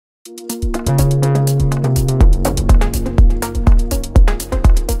Hey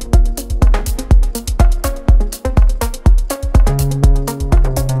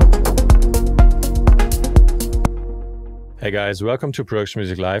guys, welcome to Production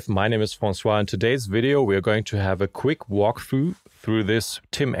Music Live. My name is Francois. In today's video, we are going to have a quick walkthrough through this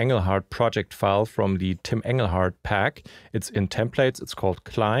Tim Engelhardt project file from the Tim Engelhardt pack. It's in templates. It's called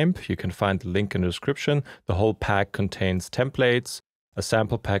Climb. You can find the link in the description. The whole pack contains templates, a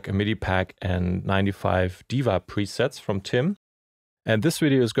sample pack, a MIDI pack, and 95 Diva presets from Tim. And this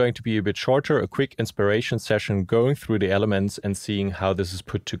video is going to be a bit shorter, a quick inspiration session going through the elements and seeing how this is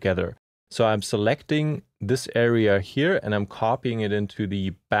put together. So I'm selecting this area here and I'm copying it into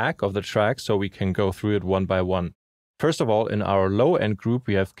the back of the track so we can go through it one by one. First of all, in our low end group,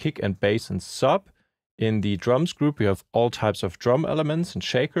 we have kick and bass and sub. In the drums group, we have all types of drum elements and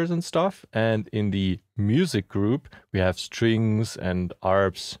shakers and stuff. And in the music group, we have strings and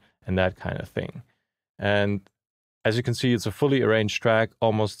arps and that kind of thing. And as you can see, it's a fully arranged track,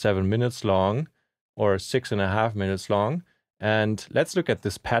 almost 7 minutes long or 6.5 minutes long. And let's look at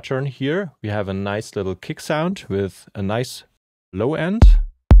this pattern here. We have a nice little kick sound with a nice low end.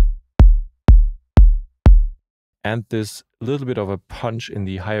 And this little bit of a punch in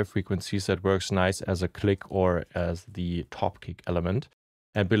the higher frequencies that works nice as a click or as the top kick element.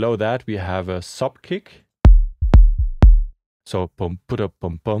 And below that, we have a sub kick. So boom, put up,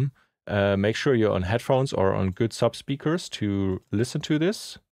 boom, boom. Make sure you're on headphones or on good sub speakers to listen to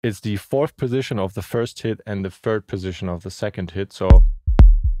this. It's the fourth position of the first hit and the third position of the second hit. So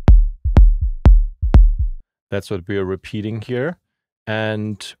that's what we are repeating here.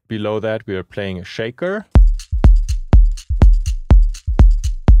 And below that, we are playing a shaker.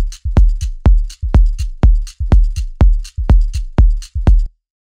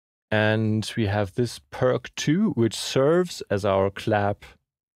 And we have this perk 2, which serves as our clap,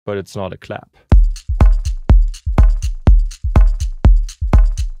 but it's not a clap.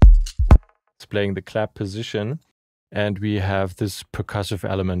 Playing the clap position, and we have this percussive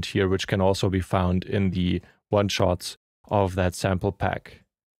element here, which can also be found in the one-shots of that sample pack.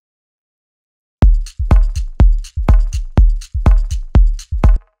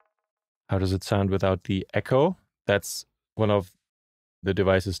 How does it sound without the echo? That's one of the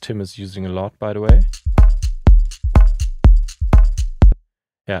devices Tim is using a lot, by the way.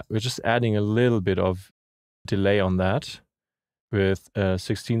 Yeah, we're just adding a little bit of delay on that, with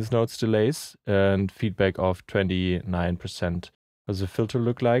 16th notes delays and feedback of 29%. What does the filter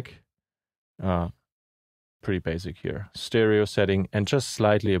look like? Pretty basic here. Stereo setting and just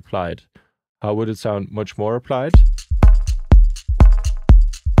slightly applied. How would it sound much more applied?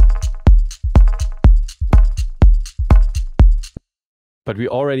 But we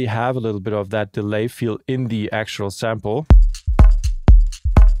already have a little bit of that delay feel in the actual sample.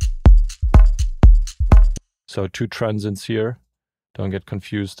 So 2 transients here. Don't get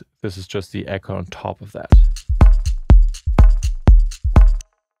confused. This is just the echo on top of that.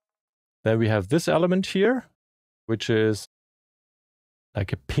 Then we have this element here, which is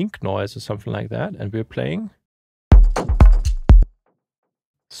like a pink noise or something like that. And we're playing.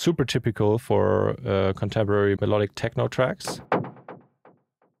 Super typical for contemporary melodic techno tracks.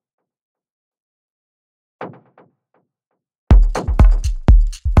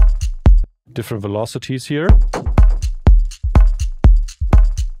 Different velocities here.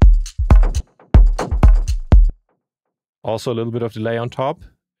 Also a little bit of delay on top,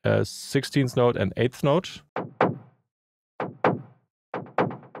 16th note and 8th note.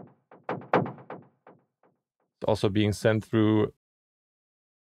 It's also being sent through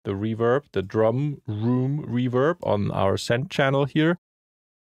the reverb, the drum room reverb on our send channel here.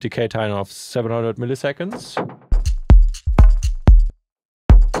 Decay time of 700 milliseconds.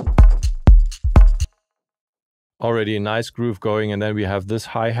 Already a nice groove going, and then we have this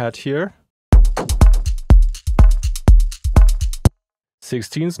hi-hat here.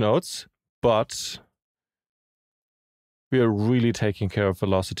 16th notes, but we are really taking care of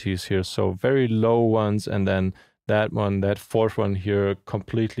velocities here. So very low ones, and then that one, that fourth one here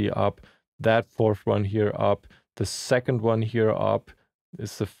completely up, that fourth one here up, the second one here up,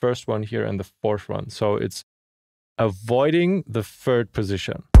 is the first one here, and the fourth one. So it's avoiding the third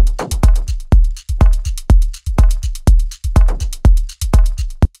position.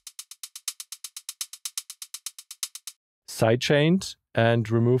 Sidechained and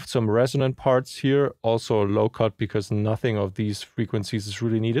removed some resonant parts here, also low cut because nothing of these frequencies is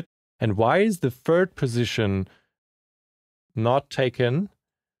really needed. And why is the third position not taken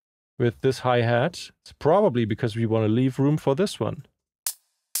with this hi-hat? It's probably because we want to leave room for this one.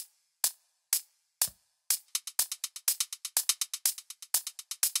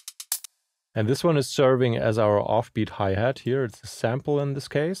 And this one is serving as our offbeat hi-hat here. It's a sample in this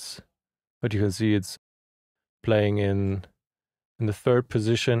case, but you can see it's playing in the third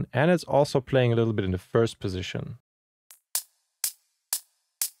position, and it's also playing a little bit in the first position.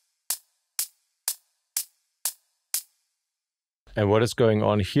 And what is going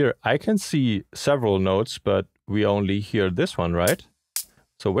on here? I can see several notes, but we only hear this one, right?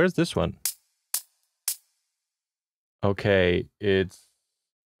 So where's this one? Okay,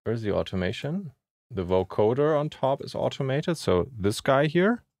 where's the automation? The vocoder on top is automated, so this guy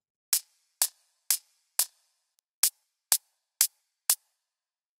here.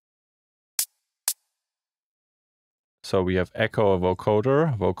 So we have echo, a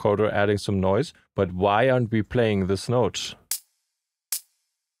vocoder adding some noise, but why aren't we playing this note?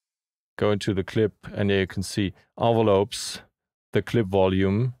 Go into the clip and there you can see envelopes. The clip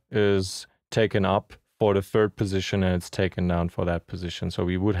volume is taken up for the third position and it's taken down for that position. So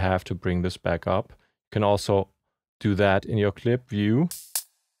we would have to bring this back up. You can also do that in your clip view.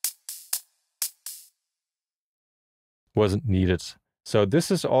 Wasn't needed. So this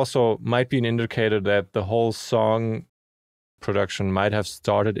is also might be an indicator that the whole song production might have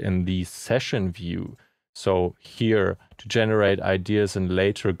started in the session view. So here to generate ideas and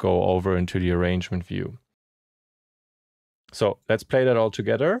later go over into the arrangement view. So let's play that all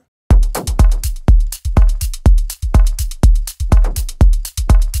together.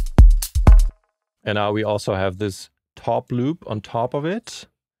 And now we also have this top loop on top of it.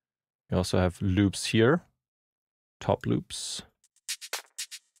 We also have loops here, top loops.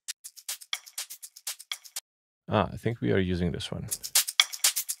 I think we are using this one.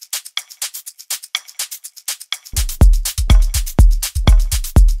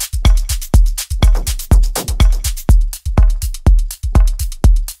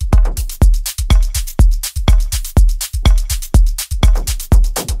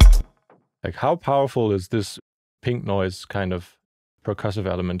 Like, how powerful is this pink noise kind of percussive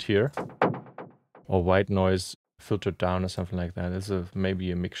element here? Or white noise filtered down or something like that. It's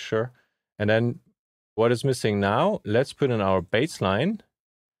maybe a mixture. And then what is missing now? Let's put in our bassline,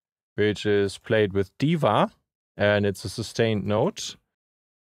 which is played with Diva, and it's a sustained note.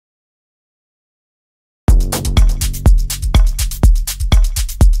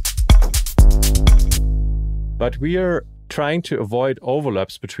 But we are trying to avoid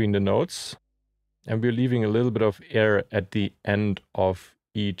overlaps between the notes, and we're leaving a little bit of air at the end of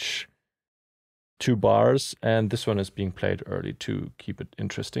each 2 bars, and this one is being played early to keep it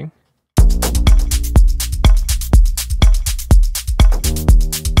interesting.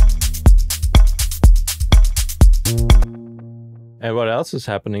 And what else is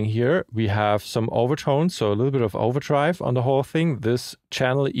happening here? We have some overtones, so a little bit of overdrive on the whole thing. This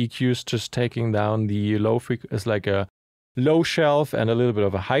channel EQ is just taking down the low frequency, it's like a low shelf and a little bit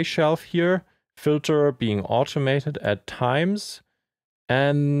of a high shelf here. Filter being automated at times.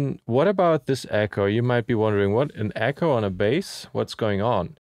 And what about this echo? You might be wondering, what, an echo on a bass? What's going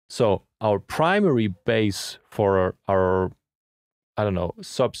on? So our primary bass for our I don't know,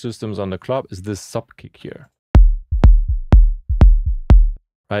 subsystems on the club is this sub kick here.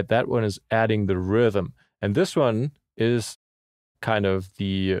 Right, that one is adding the rhythm. And this one is kind of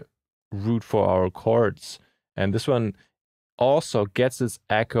the root for our chords. And this one also gets its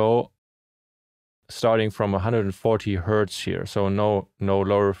echo starting from 140 hertz here. So no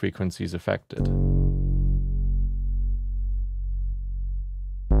lower frequencies affected.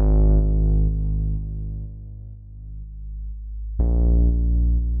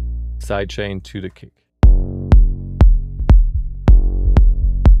 Sidechain to the kick.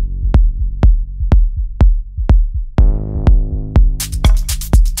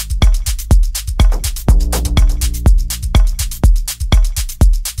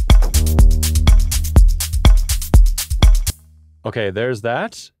 Okay, there's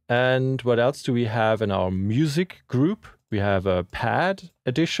that. And what else do we have in our music group? We have a pad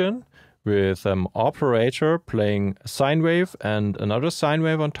edition with an operator playing a sine wave and another sine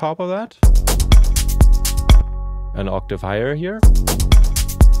wave on top of that. An octave higher here.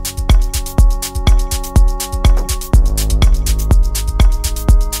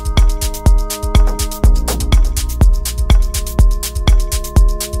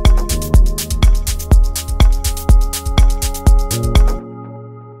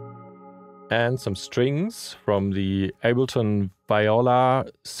 And some strings from the Ableton viola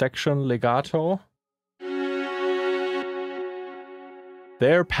section legato.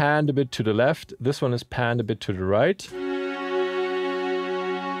 They're panned a bit to the left. This one is panned a bit to the right.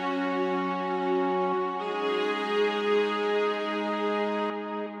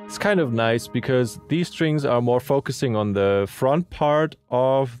 It's kind of nice because these strings are more focusing on the front part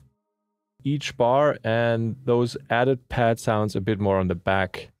of each bar and those added pad sounds a bit more on the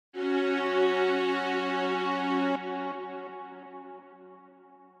back.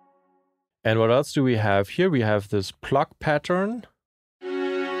 And what else do we have here? We have this pluck pattern.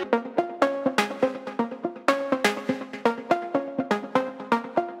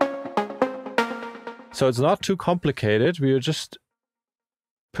 So it's not too complicated. We are just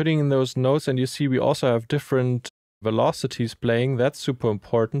putting in those notes, and you see we also have different velocities playing. That's super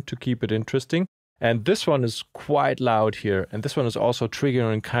important to keep it interesting. And this one is quite loud here. And this one is also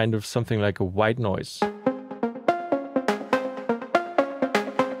triggering kind of something like a white noise.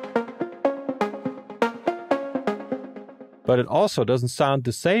 But it also doesn't sound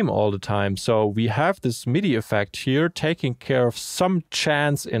the same all the time. So we have this MIDI effect here taking care of some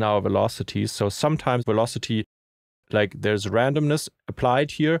chance in our velocities. So sometimes velocity, like there's randomness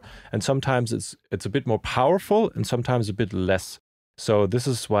applied here, and sometimes it's a bit more powerful and sometimes a bit less. So this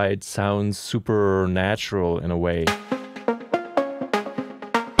is why it sounds super natural in a way.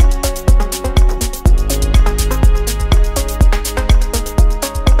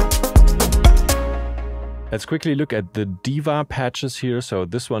 Let's quickly look at the Diva patches here. So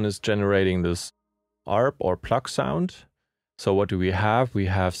this one is generating this ARP or pluck sound. So what do we have? We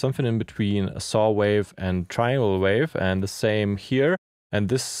have something in between a saw wave and triangle wave, and the same here. And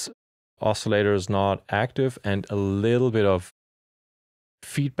this oscillator is not active, and a little bit of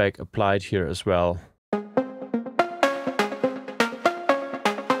feedback applied here as well.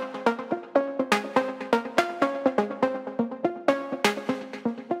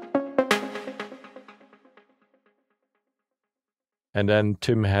 And then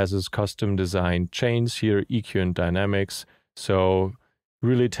Tim has his custom designed chains here, EQ and dynamics. So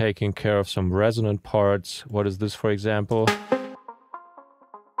really taking care of some resonant parts. What is this, for example?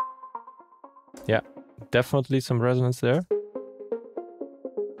 Yeah, definitely some resonance there.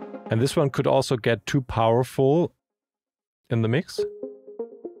 And this one could also get too powerful in the mix.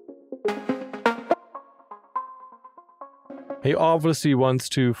 He obviously wants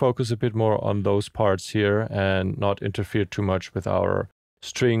to focus a bit more on those parts here and not interfere too much with our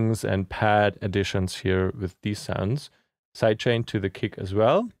strings and pad additions here with these sounds. Sidechain to the kick as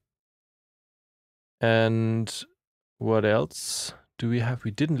well. And what else do we have? We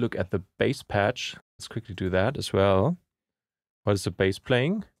didn't look at the bass patch. Let's quickly do that as well. What is the bass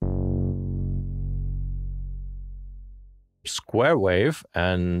playing? Square wave,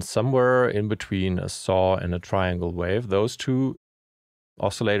 and somewhere in between a saw and a triangle wave. Those two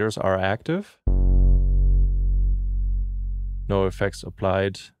oscillators are active. No effects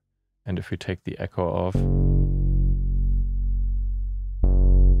applied. And if we take the echo off,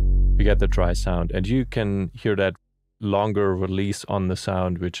 we get the dry sound. And you can hear that longer release on the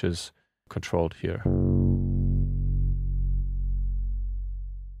sound, which is controlled here.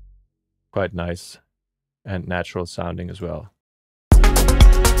 Quite nice and natural sounding as well.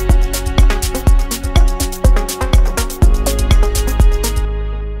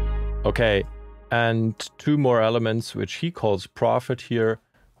 Okay, and two more elements which he calls profit here.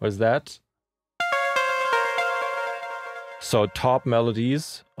 Was that? So top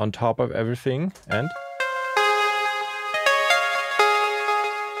melodies on top of everything, and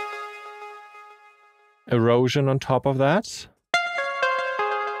erosion on top of that.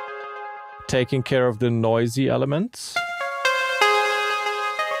 Taking care of the noisy elements.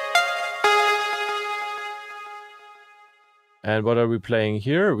 And what are we playing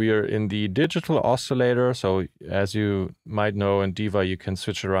here? We are in the digital oscillator. So as you might know, in Diva, you can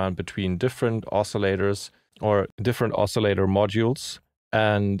switch around between different oscillators or different oscillator modules.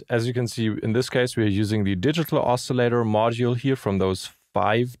 And as you can see, in this case, we are using the digital oscillator module here from those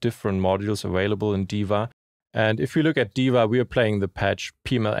 5 different modules available in Diva. And if you look at Diva, we are playing the patch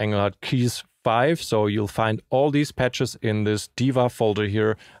PML Engelhardt Keys 5. So you'll find all these patches in this Diva folder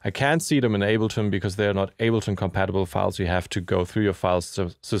here. I can't see them in Ableton because they're not Ableton compatible files. You have to go through your file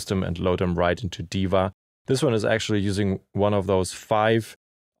system and load them right into Diva. This one is actually using one of those 5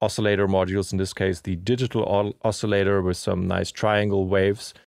 oscillator modules, in this case, the digital oscillator with some nice triangle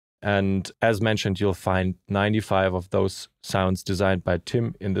waves. And as mentioned, you'll find 95 of those sounds designed by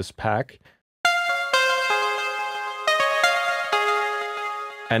Tim in this pack.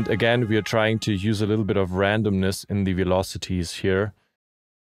 And again, we are trying to use a little bit of randomness in the velocities here.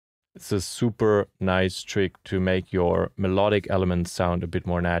 It's a super nice trick to make your melodic elements sound a bit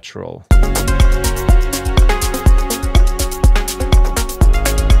more natural.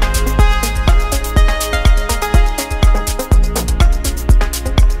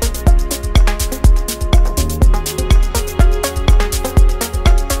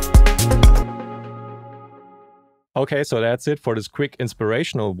 Okay, so that's it for this quick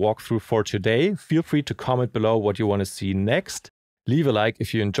inspirational walkthrough for today. Feel free to comment below what you want to see next. Leave a like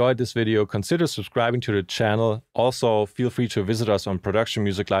if you enjoyed this video. Consider subscribing to the channel. Also, feel free to visit us on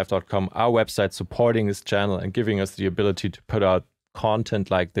productionmusiclive.com, our website supporting this channel and giving us the ability to put out content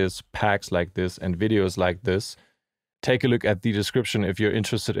like this, packs like this, and videos like this. Take a look at the description if you're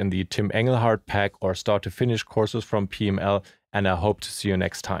interested in the Tim Engelhardt pack or start to finish courses from PML, and I hope to see you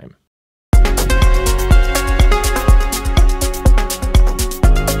next time.